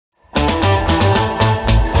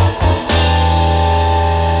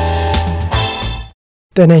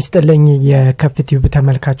ጤና ይስጥልኝ የከፍቲው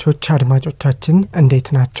ተመልካቾች አድማጮቻችን እንዴት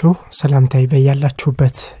ናችሁ? ሰላምታዬ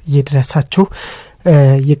በያላችሁበት ይድረሳችሁ።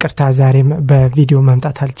 ይቅርታ ዛሬም በቪዲዮ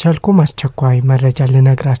መምጣት አልቻልኩም። አስቸኳይ መረጃ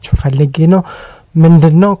ልነግራችሁ ፈልጌ ነው።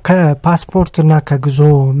 ምንድነው ከፓስፖርትና ከጉዞ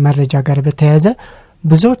መረጃ ጋር በተያያዘ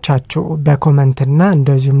ብዙዎቻችሁ በኮሜንትና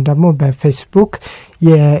እንደዚሁም ደግሞ በፌስቡክ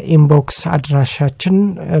የኢንቦክስ አድራሻችን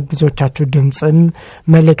ብዙዎቻችሁ ድምጽም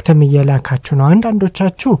መልእክትም እየላካችሁ ነው።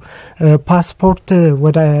 አንዳንዶቻችሁ ፓስፖርት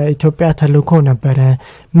ወደ ኢትዮጵያ ተልኮ ነበር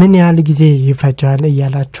ምን ያህል ጊዜ ይፈጃል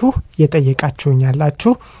እያላችሁ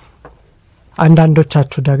የጠየቃችሁኛላችሁ።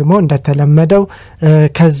 አንዳንዶቻችሁ ደግሞ እንደተለመደው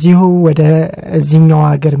ከዚሁ ወደ እዚህኛው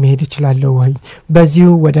ሀገር መሄድ ይችላል ወይ በዚሁ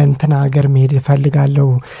ወደ እንትና ሀገር መሄድ ይፈልጋለሁ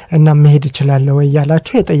እና መሄድ ይችላል ወይ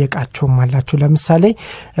ያላችሁ የጠየቃችሁም አላችሁ። ለምሳሌ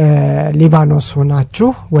ሊባኖስ ሆናችሁ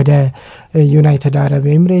ወደ ዩናይትድ አረብ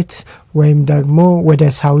ኤሚሬት ወይም ደግሞ ወደ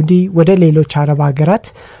ሳውዲ ወደ ሌሎች አረብ ሀገራት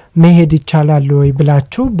መሄድ ይችላል ወይ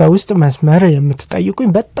ብላችሁ በውስጥ መስመር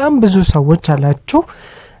የምትጠይቁኝ በጣም ብዙ ሰዎች አላችሁ።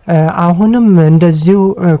 አሁንም እንደዚሁ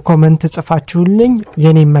ኮሜንት ጽፋችሁልኝ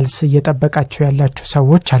የኔ መልስ እየተጠበቃችሁ ያላችሁ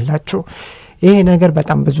ሰዎች አላችሁ። ይሄ ነገር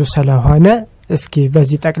በጣም ብዙ ስለሆነ እስኪ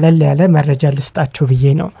በዚህ ጠቅለል ያለ መረጃ ልስጣችሁ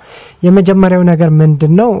ብዬ ነው። የመጀመሪያው ነገር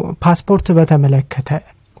ምንድነው? ፓስፖርት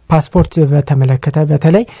በተመለከተ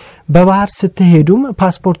በተለይ በባህር ስትሄዱም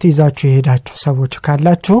ፓስፖርት ይዛችሁ የሄዳችሁ ሰዎች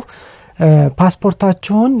ካላችሁ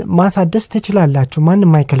ፓስፖርታችሁን ማሳደስ ትችላላችሁ።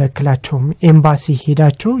 ማንንም አይከለክላችሁም። ኤምባሲ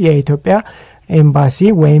ሄዳችሁ የኢትዮጵያ ኤምባሲ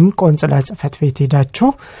ወይም ቆንጽላ ጽፈት ቤት ሄዳችሁ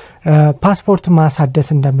ፓስፖርት ማሳደስ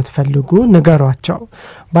እንደምትፈልጉ ንገሯቸው።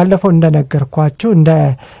 ባለፈው እንደነገርኳችሁ እንደ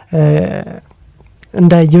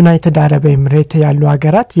ዩናይትድ አረብ ኤሚሬት ያሉ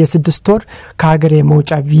ሀገራት የ6 ወር ከሀገር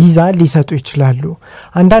የመውጫ ቪዛ ሊሰጡ ይችላሉ።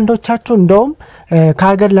 አንዳንዶቻችሁ እንደውም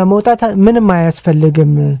ከሀገር ለመውጣት ምንም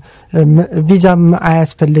አያስፈልግም ቪዛም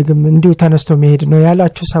አያስፈልግም እንዲሁ ተነስቶ መሄድ ነው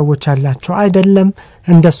ያላችሁ ሰዎች አላችሁ። አይደለም፣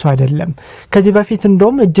 እንደሱ አይደለም። ከዚህ በፊት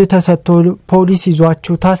እንደውም እጅ ተሰጥቶ ፖሊስ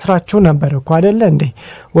ይዟችሁ ታስራችሁ ነበር እኮ አይደለ እንዴ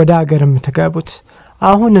ወደ ሀገር የምትገቡት?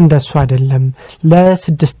 አሁን እንደሱ አይደለም።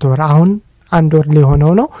 ለ6 ወር አሁን 1 ወር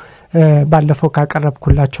ሊሆነው ነው ባለፈው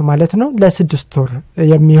ካቀረብኩላችሁ ማለት ነው። ለ6 ወር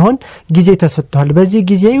የሚሆን ጊዜ ተሰጥቷል። በዚህ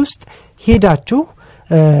ጊዜ ውስጥ ሄዳችሁ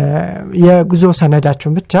የጉዞ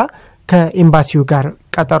ሰነዳችሁን ብቻ ከኤምባሲው ጋር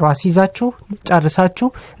ቀጠሮ አስይዛችሁ ጨርሳችሁ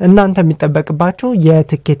እናንተ የሚጠበቅባችሁ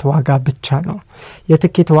የትኬት ዋጋ ብቻ ነው።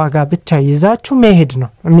 የትኬት ዋጋ ብቻ ይዛችሁ መሄድ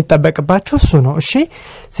ነው የሚጠበቅባችሁ እሱ ነው። እሺ፣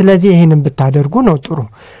 ስለዚህ ይሄንን ብታደርጉ ነው ጥሩ።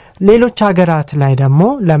 ሌሎች ሀገራት ላይ ደግሞ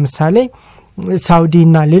ለምሳሌ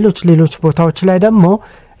ሳውዲና ሌሎች ቦታዎች ላይ ደግሞ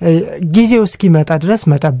ጊዜው እስኪመጣ ድረስ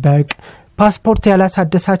መጠበቅ። ፓስፖርት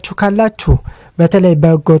ያላሳደሳችሁ ካላችሁ በተለይ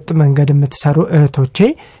በህገወጥ መንገድ የምትሰሩ እህቶቼ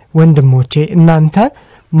ወንድሞቼ እናንተ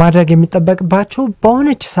ማድረግ የሚጠበቅባችሁ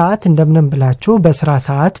በሆነች ሰዓት እንደምንም ብላችሁ በስራ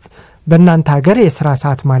ሰዓት በእናንተ ሀገር የስራ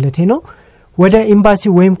ሰዓት ማለት ነው ወደ ኤምባሲ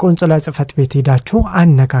ወይም ቆንጽላ ጽፈት ቤት ሄዳችሁ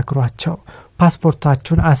አነጋግሯቸው።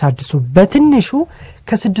 ፓስፖርታችሁን አሳድሱ። በትንሹ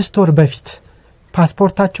ከ6 ወር በፊት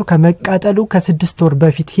ፓስፖርታችሁ ከመቃጠሉ ከ6 ወር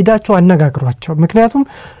በፊት ሄዳችሁ አነጋግሯቸው። ምክንያቱም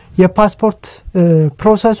የፓስፖርት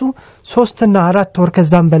ፕሮሰሱ 3 እና 4 ወር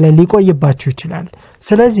ከዛም በላይ ሊቆይባችሁ ይችላል።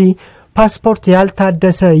 ስለዚህ ፓስፖርት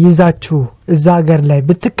ያልታደሰ ይዛችሁ እዛ ሀገር ላይ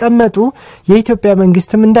ብትቀመጡ የኢትዮጵያ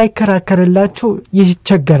መንግስትም እንዳይከራከርላችሁ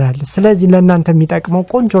ይቸገራል። ስለዚህ ለእናንተ የሚጠቅመው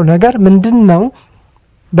ቆንጆ ነገር ምንድነው?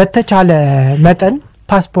 በተቻለ መጠን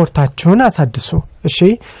ፓስፖርታችሁን አሳድሱ። እሺ፣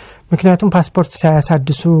 ምክንያቱም ፓስፖርት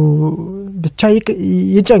ሳያሳድሱ ብቻ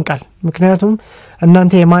ይጨንቃል። ምክንያቱም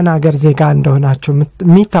እናንተ የማን ሀገር ዜጋ እንደሆናችሁ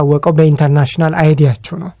የሚታወቀው በኢንተርናሽናል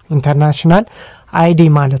አይዲያችሁ ነው። ኢንተርናሽናል አይዲ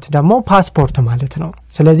ማለት ደግሞ ፓስፖርት ማለት ነው።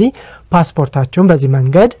 ስለዚህ ፓስፖርታችሁን በዚህ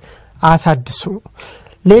መንገድ አሳድሱ።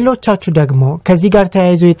 ሌሎቻችሁ ደግሞ ከዚህ ጋር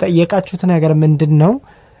ተያይዞ የጠየቃችሁት ነገር ምንድነው?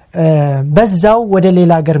 በዛው ወደ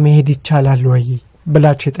ሌላ ሀገር መሄድ ይችላል ወይ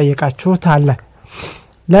ብላችሁ የጠየቃችሁት አለ።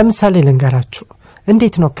 ለምሳሌ ልንገራችሁ።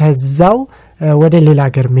 እንዴት ነው ከዛው ወደ ሌላ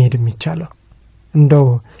ሀገር መሄድ የሚቻለው? እንደው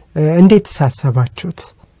እንዴት ተሳሰባችሁት?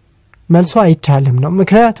 መልሱ አይቻልም ነው።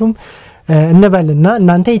 ምክንያቱም እንበልና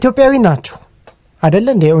እናንተ ኢትዮጵያዊ ናችሁ አይደል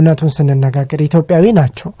እንዴ? እውነቱን ስንነጋገር ኢትዮጵያዊ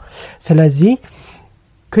ናችሁ። ስለዚህ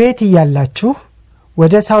ኩዌት ያላችሁ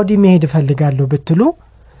ወደ ሳውዲ መሄድ ፈልጋለሁ ብትሉ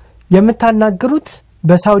የምታናገሩት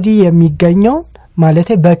በሳውዲ የሚገኘው ማለት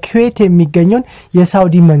በኩዌት የሚገኘው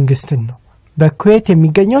የሳውዲ መንግስትን ነው። በኩዌት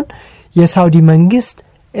የሚገኘው የሳውዲ መንግስት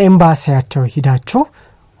ኤምባሲያቸው ሄዳችሁ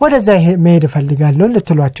ወደዛ መሄድ ፈልጋለሁ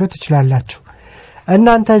ልትሏቸው ትችላላችሁ።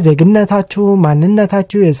 እናንተ ዜግነታችሁ፣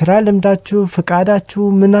 ማንነታችሁ፣ የሥራ ልምዳችሁ፣ ፍቃዳችሁ፣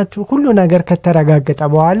 ምናችሁ ሁሉ ነገር ከተረጋገጠ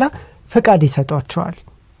በኋላ ፍቃድ ይሰጧቸዋል።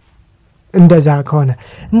 እንደዛ ከሆነ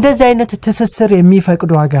እንደዚህ አይነት ትስስር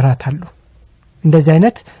የሚፈቅዱ ሀገራት አሉ። እንደዚህ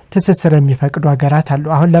አይነት ትስስር የሚፈቅዱ ሀገራት አሉ።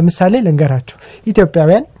 አሁን ለምሳሌ ልንገራችሁ።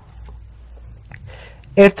 ኢትዮጵያውያን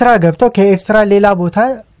ኤርትራ ገብቶ ከኤርትራ ሌላ ቦታ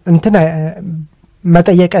እንትን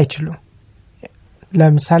መጠየቅ አይችሉም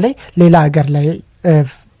ለምሳሌ ሌላ ሀገር ላይ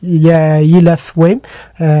የይለፍ ወይም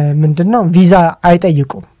ምንድነው ቪዛ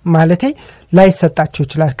አይጠይቁም ማለቴ ላይሰጣቸው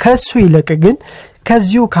ይችላል ከሱ ይልቅ ግን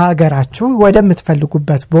ከዚሁ ከሀገራችሁ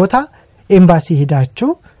ወደምትፈልጉበት ቦታ ኤምባሲ ሄዳችሁ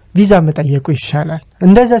ቪዛ መጠየቁ ይሻላል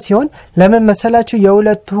እንደዛ ሲሆን ለምን መሰላችሁ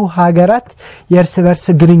የሁለቱ ሀገራት የእርስ በርስ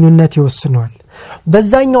ግንኙነት ይወስነዋል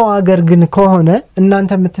በዛኛው ሀገር ግን ከሆነ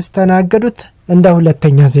እናንተ የምትስተናገዱት እንደ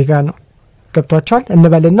ሁለተኛ ዜጋ ነው ገብቷችኋል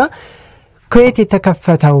እንበልና ኩዌት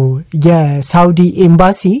የተከፈተው የሳውዲ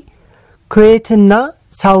ኤምባሲ ኩዌትና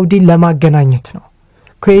ሳውዲ ለማገናኘት ነው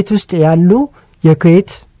ኩዌት ውስጥ ያሉ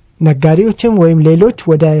የኩዌት ነጋዴዎችም ወይም ሌሎች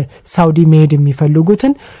ወደ ሳውዲ መሄድ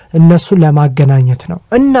የሚፈልጉትን እነሱ ለማገናኘት ነው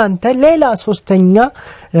እናንተ ሌላ ሶስተኛ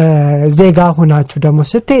ዜጋ ሆናችሁ ደግሞ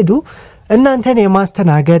ስትሄዱ እናንተን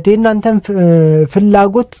የማስተናገድ እናንተን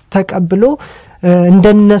ፍላጎት ተቀብሎ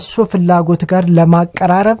እንደነሱ ፍላጎት ጋር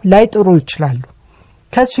ለማቀራረብ ላይ ጥሩ ይችላሉ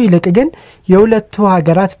ከሱ ይልቅ ግን የሁለቱ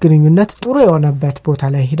ሀገራት ግንኙነት ጥሩ የሆነበት ቦታ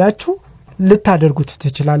ላይ ሄዳችሁ ልታደርጉት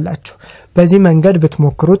ትችላላችሁ በዚህ መንገድ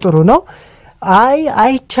ብትሞክሩ ጥሩ ነው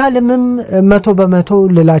አይቻልምም 100%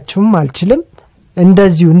 ልላችሁም አልችልም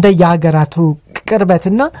እንደዚሁ እንደ የሀገራቱ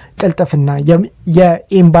ቅርበትና ቅልጥፍና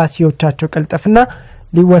የኤምባሲዎቻቸው ቅልጥፍና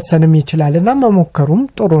ሊወሰንም ይችላልና መሞከሩም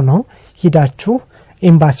ጥሩ ነው ሂዳችሁ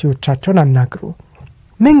ኤምባሲዎቻቸውን አናግሩ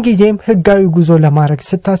ምን ጊዜም ህጋዊ ጉዞ ለማድረግ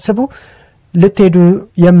ስታስቡ ልትሄዱ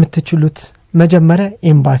የምትችሉት መጀመሪያ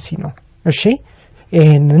ኤምባሲ ነው እሺ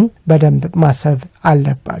ይሄንን በደንብ ማሰብ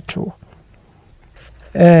አለባችሁ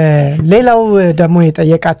ሌላው ደግሞ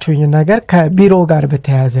የጠየቃችሁኝ ነገር ከቢሮ ጋር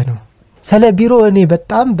በተያያዘ ነው ስለ ቢሮ እኔ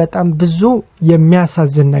በጣም ብዙ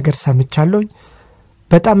የሚያሳዝን ነገር ሰምቻለሁ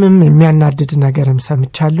በጣምም የሚያናድድ ነገርም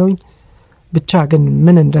ሰምቻለሁ ብቻ ግን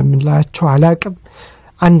ምን እንደምላችሁ አላቅም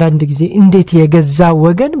አንዳንድ ጊዜ እንዴት የገዛ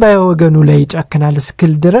ወገን በወገኑ ላይ ይጨክናል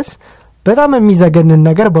እስክል ድረስ በጣም የሚዘገንን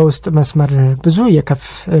ነገር በውስጥ መስመር ብዙ የከፍ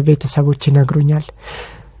ቤተሰቦች ይነግሩኛል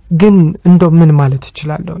ግን እንዶ ምን ማለት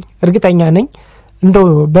ይችላልው እርግጠኛ ነኝ እንዶ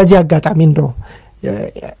በዚህ አጋጣሚ እንዶ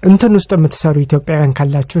እንትን ውስጥ የምትሰሩ ኢትዮጵያውያን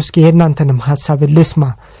ካላችሁ እስኪ የናንተንም ሐሳብ ልስማ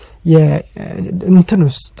እንትን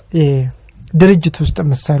ውስጥ ድርጅት ውስጥ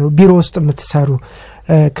የምትሰሩ ቢሮ ውስጥ የምትሰሩ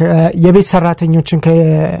የቤት ሰራተኞችን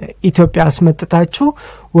ከኢትዮጵያ አስመጥታችሁ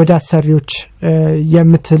ወደ አሰሪዎች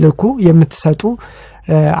የምትልኩ የምትሰጡ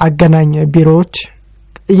አገናኝ ቢሮዎች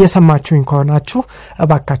እየሰማችሁኝ ከሆናችሁ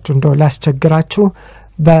እባካችሁ እንደው ላስቸግራችሁ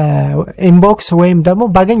በኢንቦክስ ወይም ደግሞ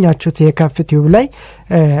ባገኛችሁት የከፍቲው ላይ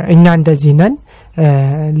እኛ እንደዚህ ነን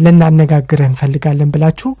ለናነጋግረን እንፈልጋለን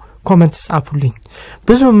ብላችሁ ኮሜንት ጻፉልኝ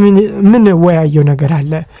ብዙ ምን ወያየው ነገር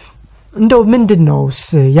አለ እንደው ምንድነውስ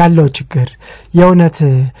ያለው ችግር የውነት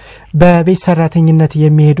በቤት ሰራተኝነት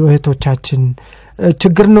የሚሄዱ እህቶቻችን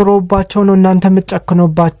ችግር ኖሮባቸው ነው እናንተ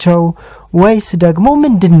መጨከኖባቸው ወይስ ደግሞ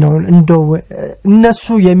ምንድነው እንደው እነሱ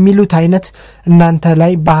የሚሉት አይነት እናንተ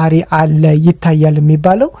ላይ ባህሪ አለ ይታያል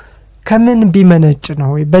የሚባለው ከምን ቢመነጭ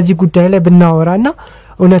ነው በዚህ ጉዳይ ላይ ብናወራና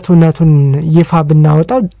እውነቱን ይፋ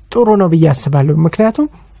ብናወጣው ጥሩ ነው በያስባለሁ ምክንያቱም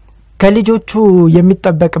ከልጆቹ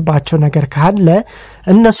የሚጠበቅባቸው ነገር ካለ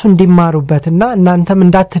እነሱ እንዲማሩበትና እናንተም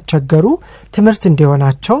እንዳትቸገሩ ትምህርት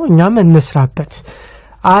እንዲሆናቸው እኛም እንስራበት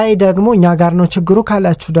አይ ደግሞ እኛ ጋር ነው ችግሩ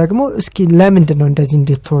ካላችሁ ደግሞ እስኪ ለምንድን ነው እንደዚህ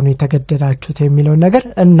እንድትሆኑ የተገደዳችሁት የሚለው ነገር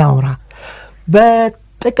እናውራ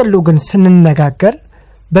በጥቅሉ ግን ስንነጋገር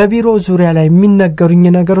በቢሮ ዙሪያ ላይ የሚነገሩኝ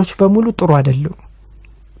ነገሮች በሙሉ ጥሩ አይደሉም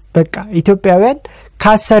በቃ ኢትዮጵያውያን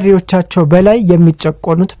ካሰሪዎቻቸው በላይ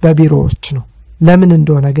የሚጨቆኑት በቢሮዎች ነው ለምን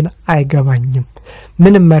እንደሆነ ግን አይገባኝም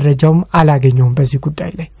ምንም መረጃውም አላገኘውም በዚህ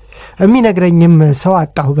ጉዳይ ላይ የሚነግረኝም ሰው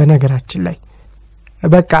አጣሁ በነገራችን ላይ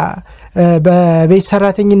በቃ በቤት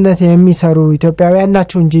ሰራተኝነት የሚሰሩ ኢትዮጵያውያን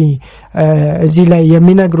ናቸው እንጂ እዚህ ላይ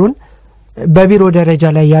የሚነግሩን በቢሮ ደረጃ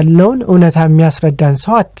ላይ ያለውን እውነታ የሚያስረዳን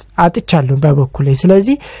ሰው አጥቻለሁ በበኩሌ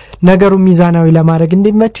ስለዚህ ነገሩ ሚዛናዊ ለማድረግ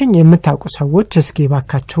እንዲመቸኝ የምታውቁ ሰዎች እስኪ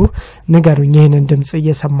ባካችሁ ንገሩኝ ይሄንን ድምጽ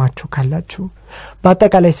እየሰማችሁ ካላችሁ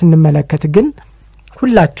በአጠቃላይ ስንመለከት ግን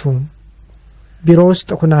ሁላችሁም ቢሮ ውስጥ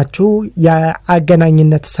ሆናችሁ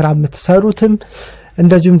የአገናኝነት ስራ የምትሰሩትም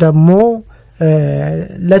እንደዚሁም ደግሞ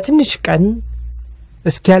ለትንሽ ቀን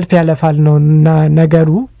እስኪያልፍ ያለፋል ነውና ነገሩ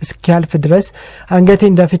እስኪያልፍ ድረስ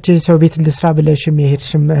አንገቴን ደፍቼ ሰው ቤት ልስራ ብለሽም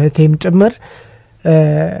ይሄድሽም እህቴም ጭምር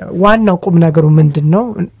ዋናው ቁም ነገሩ ምንድነው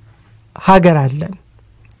ሀገር አለን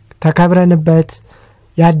ተከብረንበት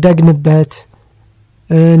ያደግንበት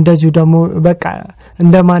እንደዚሁ ደግሞ በቃ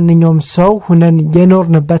እንደማንኛውም ሰው ሁነን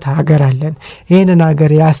የኖርንበት ሀገር አለን ይሄንን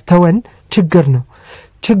ሀገር ያስተወን ችግር ነው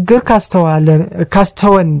ችግር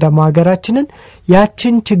ካስተወን ደግሞ ሀገራችንን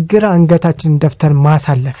ያችን ችግር አንገታችንን ደፍተን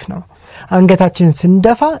ማሳለፍ ነው አንገታችንን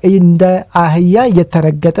ስንደፋ እንደ አህያ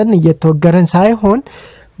እየተረገጠን እየተወገረን ሳይሆን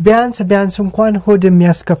ቢያንስ እንኳን ሆድ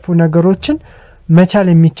የሚያስከፉ ነገሮችን መቻል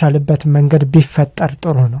የሚቻልበት መንገድ ቢፈጠር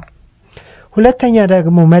ጥሩ ነው። ሁለተኛ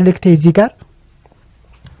ደግሞ መልእክቴ እዚህ ጋር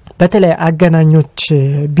በተለይ አገናኞች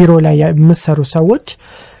ቢሮ ላይ የሚሰሩ ሰዎች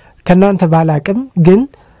ከናንተ ባላቅም ግን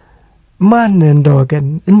ማን እንደወገን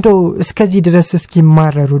እንደው እስከዚህ ድረስ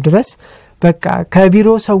እስኪማረሩ ድረስ በቃ ከቢሮ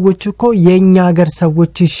ሰዎች እኮ የኛ ሀገር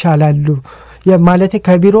ሰዎች ይሻላሉ ማለት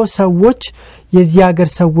ከቢሮ ሰዎች የዚህ ሀገር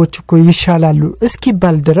ሰዎች እኮ ይሻላሉ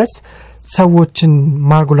እስኪባል ድረስ ሰዎችን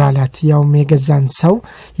ማጉላላት ያው የገዛን ሰው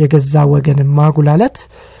የገዛ ወገን ማጉላላት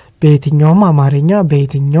በየትኛውም አማርኛ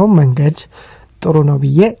በየትኛውም መንገድ ጥሩ ነው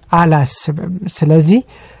ብዬ አላስብም። ስለዚህ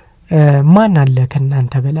ማን አለ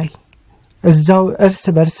ከናንተ በላይ እዛው እርስ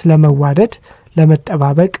በርስ ለመዋደድ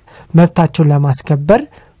ለመጠባበቅ መብታቸውን ለማስከበር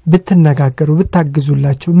ብትነጋገሩ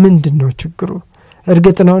ብታግዙላችሁ ምንድነው ችግሩ?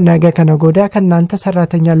 እርግጥ ነው ነገ ከነጎዳ ከናንተ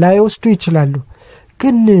ሰራተኛ ላይ ወስዱ ይችላሉ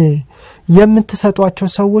ግን የምትሰጧቸው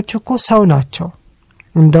ሰዎች እኮ ሰው ናቸው።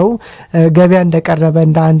 እንደው ገበያ እንደቀረበ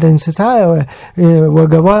እንደ አንድ እንስሳ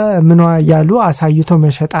ወገባ ምንዋ ያሉ አሳይቶ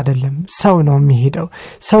መሸጥ አይደለም ሰው ነው የሚሄደው።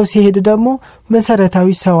 ሰው ሲሄድ ደግሞ መሰረታዊ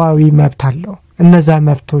ሰዋዊ መብት አለው። እነዛ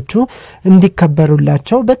መብቶቹ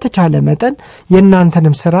እንዲከበሩላቸው በተቻለ መጠን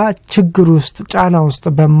የናንተንም ስራ ችግር ውስጥ ጫና ውስጥ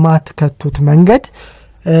በማትከቱት መንገድ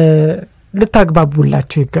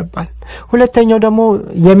ልታግባቡላችሁ ይገባል። ሁለተኛው ደግሞ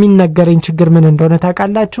የሚነገረኝ ችግር ምን እንደሆነ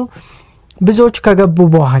ታውቃላችሁ? ብዙዎች ከገቡ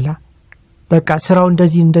በኋላ በቃ ስራው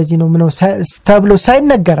እንደዚህ ነው ምነው ተብሎ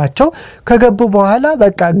ሳይነገራቸው ከገቡ በኋላ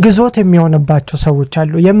በቃ ግዞት የሚሆንባቸው ሰዎች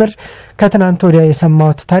አሉ። የምር ከትናንት ወዲያ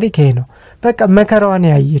የሰማሁት ታሪክ ይሄ ነው። በቃ መከራዋን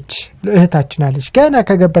ያየች እህታችን አለች ገና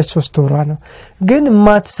ከገባች 3 ወሯ ነው ግን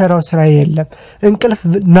ማትሰራው ስራ የለም እንቅልፍ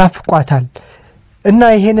ናፍቋታል። እና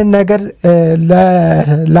ይሄንን ነገር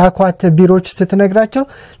ለላኳት ቢሮች ስትነግራቸው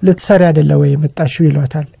ልትሰሪ አይደለ ወይ መጣሽው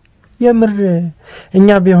ይሏታል። የምር እኛ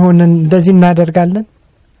ቢሆን እንደዚህ እናደርጋለን?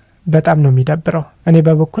 በጣም ነው የሚደብረው። እኔ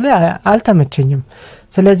በበኩሌ አልተመቸኝም።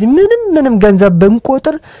 ስለዚህ ምንም ገንዘብ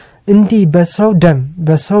በእንቆጥር እንዲ በሰው ደም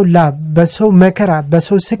በሰው ላብ በሰው መከራ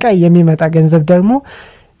በሰው ስቃይ የሚመጣ ገንዘብ ደግሞ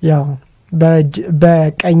ያው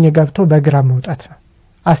በቀኝ ገብቶ በግራ መውጣት ነው።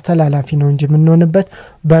 አስተላላፊ ነው እንጂ ምንሆንበት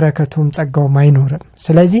በረከቱም ጸጋውም አይኖርም።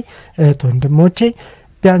 ስለዚህ ወንድሞቼ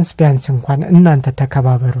ቢያንስ እንኳን እናንተ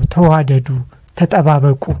ተከባበሩ፣ ተዋደዱ፣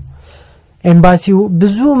 ተጠባበቁ። ኤምባሲው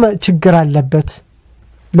ብዙ ችግር አለበት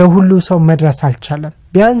ለሁሉ ሰው መድረስ አልቻለም።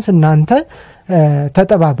 ቢያንስ እናንተ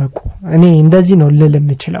ተጠባበቁ። እኔ እንደዚህ ነው ልልም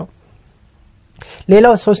ይችላል።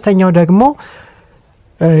 ሌላው ሶስተኛው ደግሞ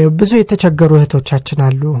ብዙ የተቸገሩ እህቶቻችን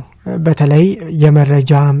አሉ። በተለይ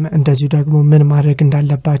የመረጃም እንደዚህ ደግሞ ምን ማድረግ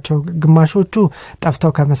እንዳለባቸው ግማሾቹ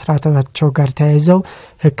ጠፍተው ከመስራታቸው ጋር ተያይዘው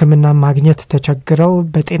ሕክምና ማግኘት ተቸግረው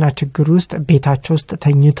በጤና ችግር ውስጥ ቤታቸው ውስጥ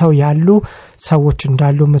ተኝተው ያሉ ሰዎች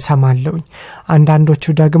እንዳሉ መሰማለሁ።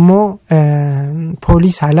 አንዳንዶቹ ደግሞ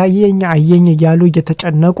ፖሊስ አየኝ እያሉ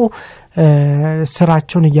እየተጨነቁ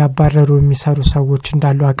ስራቸውን ያባረሩ የሚሰሩ ሰዎች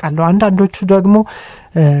እንዳሉ አውቃለሁ። አንዳንዶቹ ደግሞ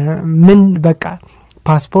ምን በቃ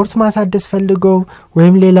ፓስፖርት ማሳደስ ፈልገው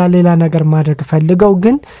ወይም ሌላ ነገር ማድረግ ፈልገው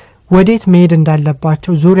ግን ወዴት መሄድ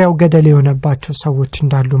እንዳለባቸው ዙሪያው ገደል የሆነባቸው ሰዎች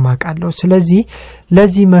እንዳሉ ማቃለው። ስለዚህ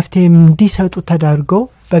ለዚህ መፍትሄ እንዲሰጡ ተዳርገው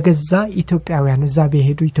በገዛ ኢትዮጵያውያን እዛ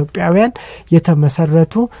በሄዱ ኢትዮጵያውያን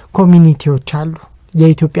የተመሰረቱ ኮሚኒቲዎች አሉ።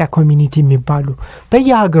 የኢትዮጵያ ኮሚኒቲ የሚባሉ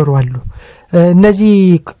በየሀገሩ አሉ። እነዚህ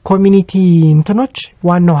ኮሚኒቲ እንትኖች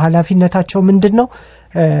ዋናው ኃላፊነታቸው ምንድነው?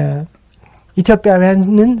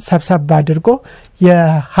 ኢትዮጵያውያንን ሰብሰብ አድርጎ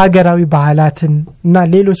የሀገራዊ ባህላትን እና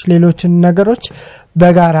ሌሎችን ነገሮች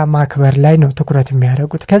በጋራ ማክበር ላይ ነው ትኩረት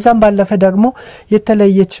የሚያደርጉት። ከዛም ባለፈ ደግሞ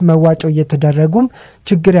የተለየች መዋጮ እየተደረጉም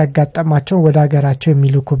ችግር ያጋጠማቸው ወደ ሀገራቸው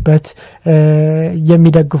የሚልኩበት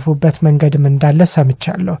የሚደግፉበት መንገድም እንዳለ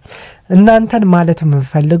ሰምቻለሁ። እናንተን ማለት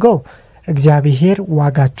የምፈልገው እግዚአብሔር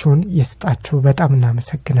ዋጋችሁን ይስጣችሁ። በጣም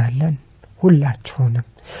እናመሰግናለን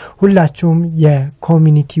ሁላችሁም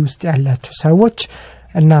የኮሚኒቲ ውስጥ ያላችሁ ሰዎች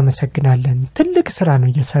እናመሰግናለን። ትልቅ ስራ ነው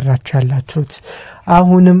እየሰራችሁ ያላችሁት።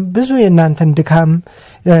 አሁንም ብዙ የናንተን ድካም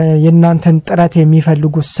የናንተን ጥረት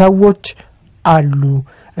የሚፈልጉ ሰዎች አሉ።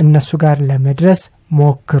 እነሱ ጋር ለመድረስ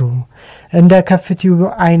ሞክሩ። እንደ ከፍቲው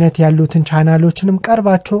አይነት ያሉትን ቻናሎችንም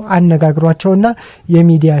ቀርባችሁ አነጋግሯቸውና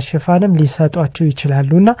የሚዲያ ሽፋንም ሊሰጧችሁ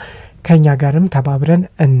ይችላሉና ከኛ ጋርም ተባብረን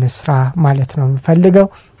እንስራ ማለት ነው የምፈልገው።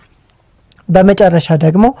 በመጨረሻ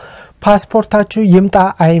ደግሞ ፓስፖርታችሁ ይምጣ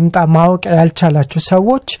አይምጣ ማወቅ ያልቻላችሁ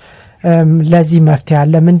ሰዎች ለዚህ መፍትሄ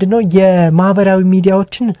አለ። ምንድነው? የማህበራዊ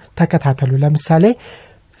ሚዲያዎችን ተከታተሉ። ለምሳሌ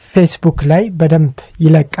ፌስቡክ ላይ በደንብ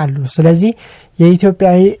ይለቃሉ። ስለዚህ የኢትዮጵያ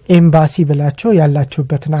ኤምባሲ ብላችሁ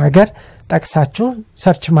ያላችሁበትን ሀገር ጠቅሳችሁ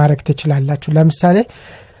ሰርች ማድረግ ትችላላችሁ። ለምሳሌ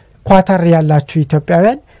ኳታር ያላችሁ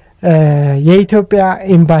ኢትዮጵያውያን የኢትዮጵያ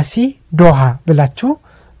ኤምባሲ ዶሃ ብላችሁ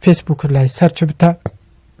ፌስቡክ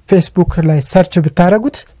ላይ ሰርች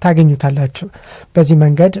ብታረጉት ታገኙታላችሁ በዚህ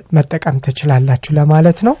መንገድ መጠቀም ትችላላችሁ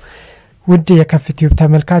ለማለት ነው ውድ የከፍቲዩብ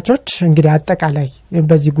ተመልካቾች እንግዲህ አጠቃላይ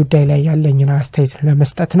በዚህ ጉዳይ ላይ ያለኝና አስተያየት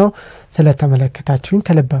ለመስጠት ነው ስለተመለከታችሁኝ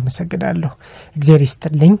ከልብ አመሰግናለሁ እግዚአብሔር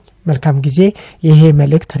ይስጥልኝ መልካም ጊዜ ይሄ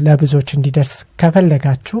መልእክት ለብዙዎች እንዲደርስ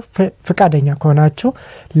ከፈለጋችሁ ፍቃደኛ ከሆናችሁ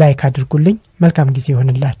ላይክ አድርጉልኝ መልካም ጊዜ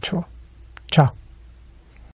ይሁንላችሁ ቻው